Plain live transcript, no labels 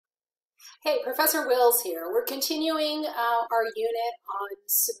Hey, Professor Wills here. We're continuing our unit on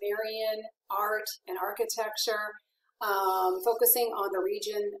Sumerian art and architecture, focusing on the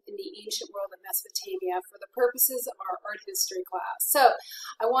region in the ancient world of Mesopotamia for the purposes of our art history class. So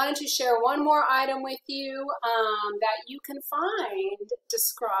I wanted to share one more item with you that you can find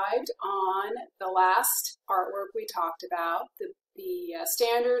described on the last artwork we talked about, the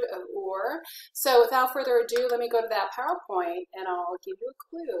standard of Ur. So without further ado, let me go to that PowerPoint and I'll give you a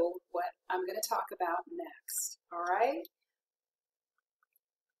clue what I'm going to talk about next. All right.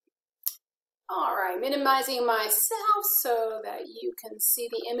 All right, minimizing myself so that you can see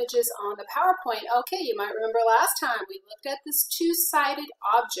the images on the PowerPoint. Okay, you might remember last time we looked at this two-sided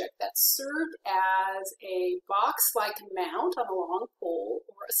object that served as a box-like mount on a long pole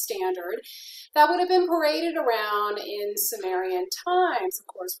or a standard that would have been paraded around in Sumerian times. Of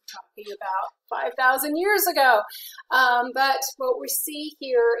course, we're talking about 5,000 years ago. But what we see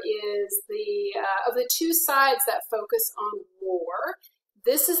here is of the two sides that focus on war.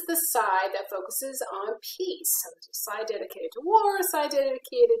 This is the side that focuses on peace. So there's a side dedicated to war, a side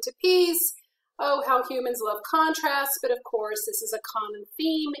dedicated to peace. Oh, how humans love contrast, but of course this is a common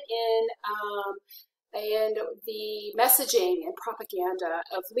theme in the messaging and propaganda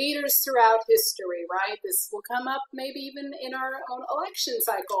of leaders throughout history, right? This will come up maybe even in our own election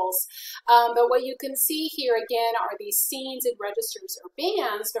cycles. But what you can see here again are these scenes and registers or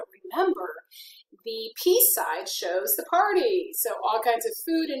bands, but remember, the peace side shows the party. So all kinds of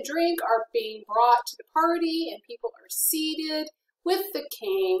food and drink are being brought to the party and people are seated with the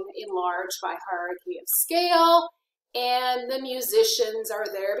king enlarged by hierarchy of scale. And the musicians are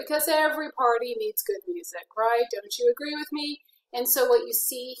there because every party needs good music, right? Don't you agree with me? And so what you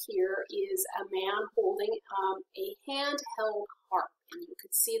see here is a man holding a handheld harp. And you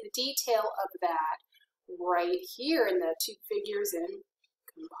can see the detail of that right here in the two figures in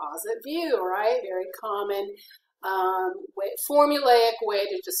composite view, right? Very common formulaic way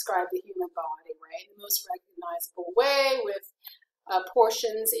to describe the human body, right? The most recognizable way with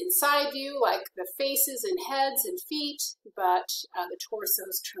portions inside view like the faces and heads and feet, but the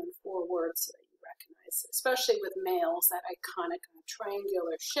torsos turned forward so that you recognize it, especially with males, that iconic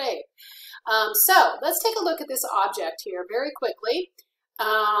triangular shape. So let's take a look at this object here very quickly.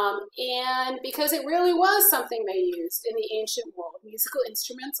 And because it really was something they used in the ancient world. Musical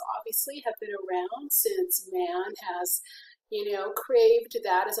instruments obviously have been around since man has, craved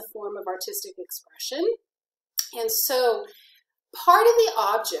that as a form of artistic expression. And so part of the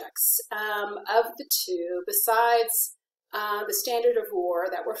objects of the two, besides the standard of Ur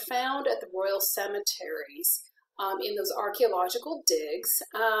that were found at the royal cemeteries in those archaeological digs,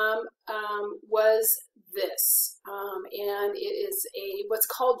 was this, and it is what's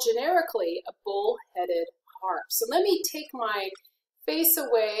called generically a bull-headed harp. So let me take my face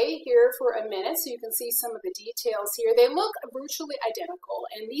away here for a minute so you can see some of the details here. They look virtually identical,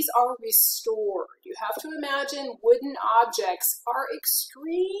 and these are restored. You have to imagine wooden objects are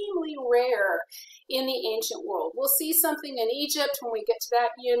extremely rare in the ancient world. We'll see something in Egypt when we get to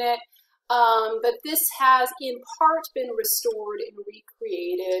that unit, but this has in part been restored and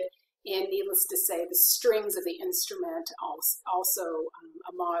recreated. And needless to say, the strings of the instrument also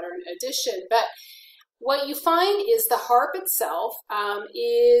a modern addition. But what you find is the harp itself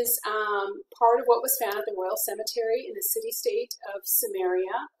is part of what was found at the royal cemetery in the city-state of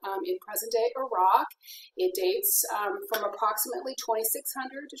Samaria in present-day Iraq. It dates from approximately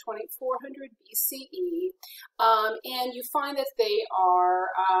 2600 to 2400 BCE. And you find that they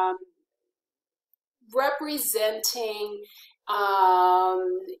are representing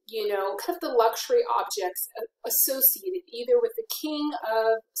kind of the luxury objects associated either with the king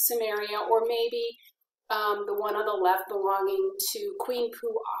of Samaria or maybe the one on the left belonging to Queen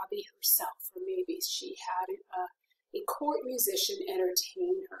Pu-Abi herself, or maybe she had a court musician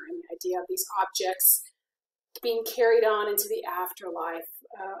entertain her. And the idea of these objects being carried on into the afterlife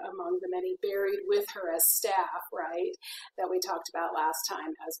among the many buried with her as staff, right, that we talked about last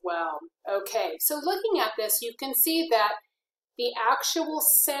time as well. Okay, so looking at this, you can see that the actual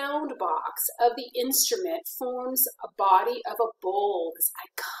sound box of the instrument forms a body of a bull, this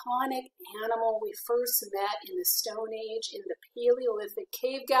iconic animal we first met in the Stone Age in the Paleolithic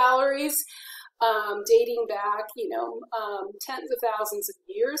cave galleries, dating back, tens of thousands of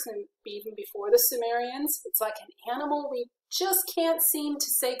years and even before the Sumerians. It's like an animal we just can't seem to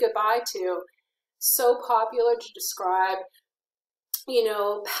say goodbye to. So popular to describe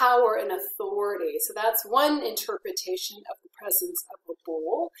power and authority. So that's one interpretation of the presence of a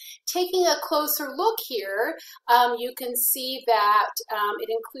bull. Taking a closer look here, you can see that it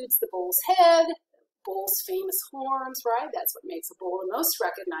includes the bull's head, bull's famous horns, right? That's what makes a bull the most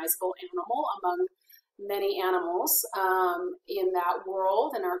recognizable animal among many animals in that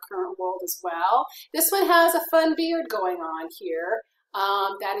world, in our current world as well. This one has a fun beard going on here.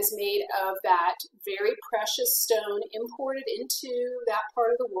 That is made of that very precious stone imported into that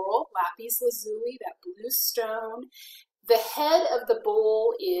part of the world, lapis lazuli, that blue stone. The head of the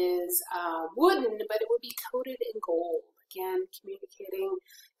bull is wooden, but it would be coated in gold, again communicating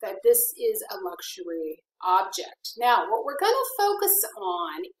that this is a luxury object. Now, what we're going to focus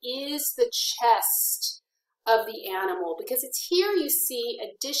on is the chest of the animal, because it's here you see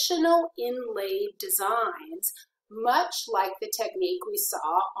additional inlaid designs, much like the technique we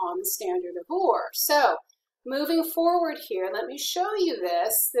saw on the standard of ore. So, moving forward here, let me show you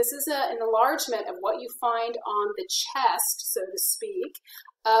this. This is an enlargement of what you find on the chest, so to speak,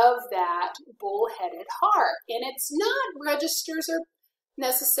 of that bull-headed harp. And it's not registers or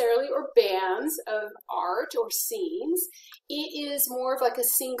necessarily or bands of art or scenes. It is more of like a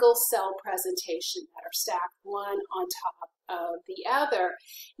single cell presentation that are stacked one on top of the other.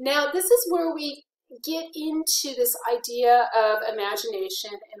 Now, this is where we get into this idea of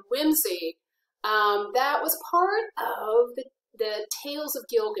imagination and whimsy. That was part of the Tales of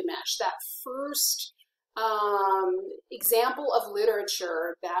Gilgamesh, that first example of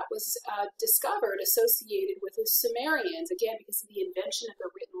literature that was discovered, associated with the Sumerians. Again, because of the invention of the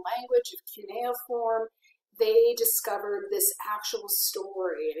written language of cuneiform, they discovered this actual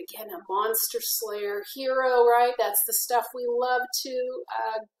story. And again, a monster slayer hero, right? That's the stuff we love to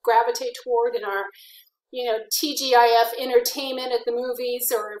gravitate toward in our, TGIF entertainment at the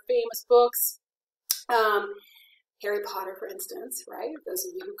movies or famous books. Harry Potter, for instance, right? Those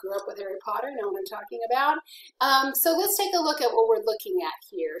of you who grew up with Harry Potter know what I'm talking about. So let's take a look at what we're looking at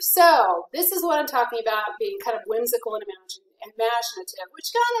here. So this is what I'm talking about, being kind of whimsical and imaginative,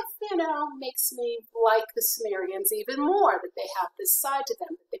 which kind of, makes me like the Sumerians even more, that they have this side to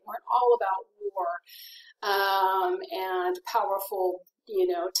them, that they weren't all about war and powerful,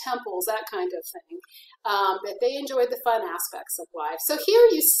 temples, that kind of thing, that they enjoyed the fun aspects of life. So here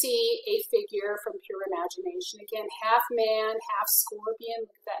you see a figure from pure imagination, again, half man, half scorpion,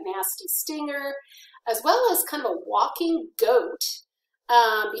 look at that nasty stinger, as well as kind of a walking goat,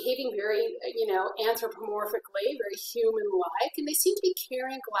 behaving very, anthropomorphically, very human-like, and they seem to be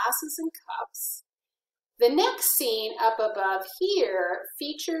carrying glasses and cups. The next scene up above here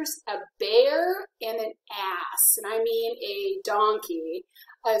features a bear and an ass, and I mean a donkey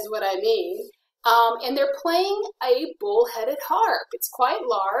is what I mean. And they're playing a bull-headed harp. It's quite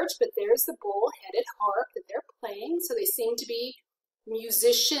large, but there's the bull-headed harp that they're playing, so they seem to be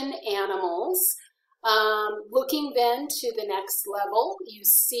musician animals. Looking then to the next level, you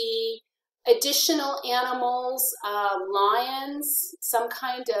see additional animals, lions, some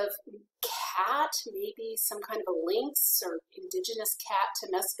kind of cat, maybe some kind of a lynx or indigenous cat to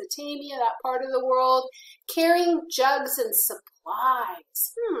Mesopotamia, that part of the world, carrying jugs and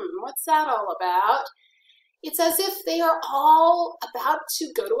supplies. What's that all about? It's as if they are all about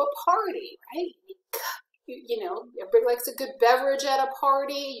to go to a party, right? Everybody likes a good beverage at a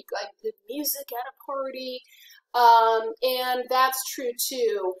party, you like good music at a party, and that's true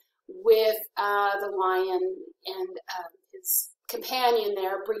too with the lion and his companion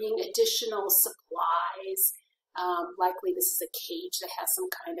there, bringing additional supplies. Likely this is a cage that has some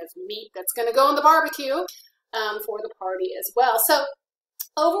kind of meat that's going to go in the barbecue for the party as well. So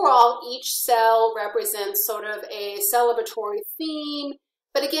overall, each cell represents sort of a celebratory theme,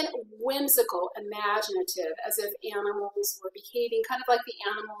 but again, whimsical, imaginative, as if animals were behaving kind of like the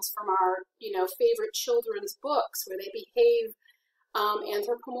animals from our, favorite children's books, where they behave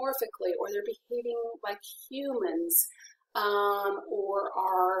anthropomorphically, or they're behaving like humans, or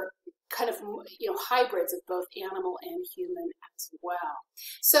are kind of, hybrids of both animal and human as well.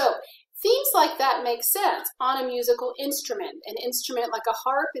 So themes like that make sense on a musical instrument. An instrument like a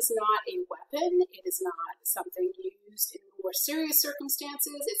harp is not a weapon. It is not something used in more serious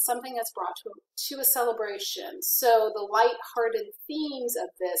circumstances. It's something that's brought to a celebration. So the light-hearted themes of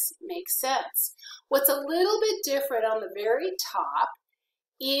this make sense. What's a little bit different on the very top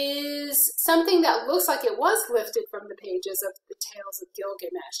is something that looks like it was lifted from the pages of the Tales of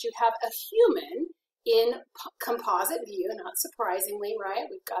Gilgamesh. You have a human in composite view, not surprisingly, right?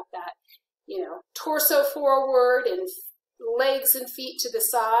 We've got that, torso forward and legs and feet to the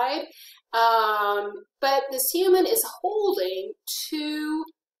side. But this human is holding two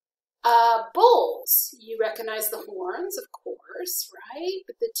bulls. You recognize the horns, of course, right?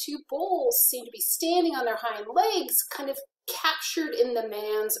 But the two bulls seem to be standing on their hind legs, kind of captured in the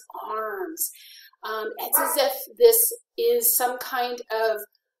man's arms. It's as if this is some kind of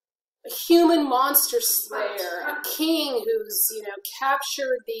a human monster slayer, a king who's,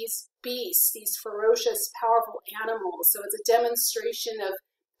 captured these beasts, these ferocious, powerful animals. So it's a demonstration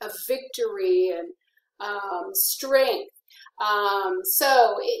of victory and strength.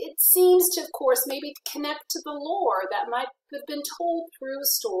 So it seems to, of course, maybe connect to the lore that might have been told through a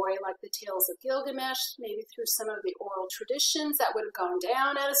story like the Tales of Gilgamesh, maybe through some of the oral traditions that would have gone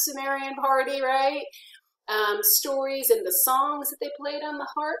down at a Sumerian party, right? Stories and the songs that they played on the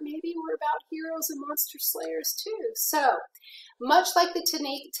harp maybe were about heroes and monster slayers too. So much like the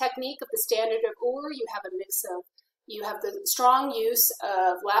technique of the standard of Ur, you have a mix of, you have the strong use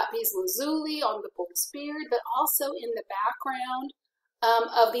of lapis lazuli on the bull's beard, but also in the background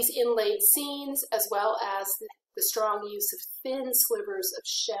of these inlaid scenes, as well as the strong use of thin slivers of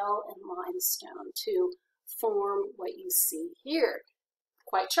shell and limestone to form what you see here.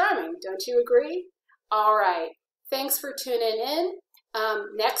 Quite charming, don't you agree? All right, thanks for tuning in.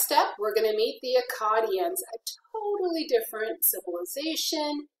 Next up, we're going to meet the Akkadians, a totally different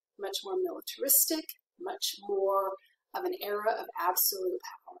civilization, much more militaristic, much more of an era of absolute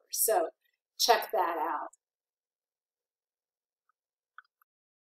power. So check that out.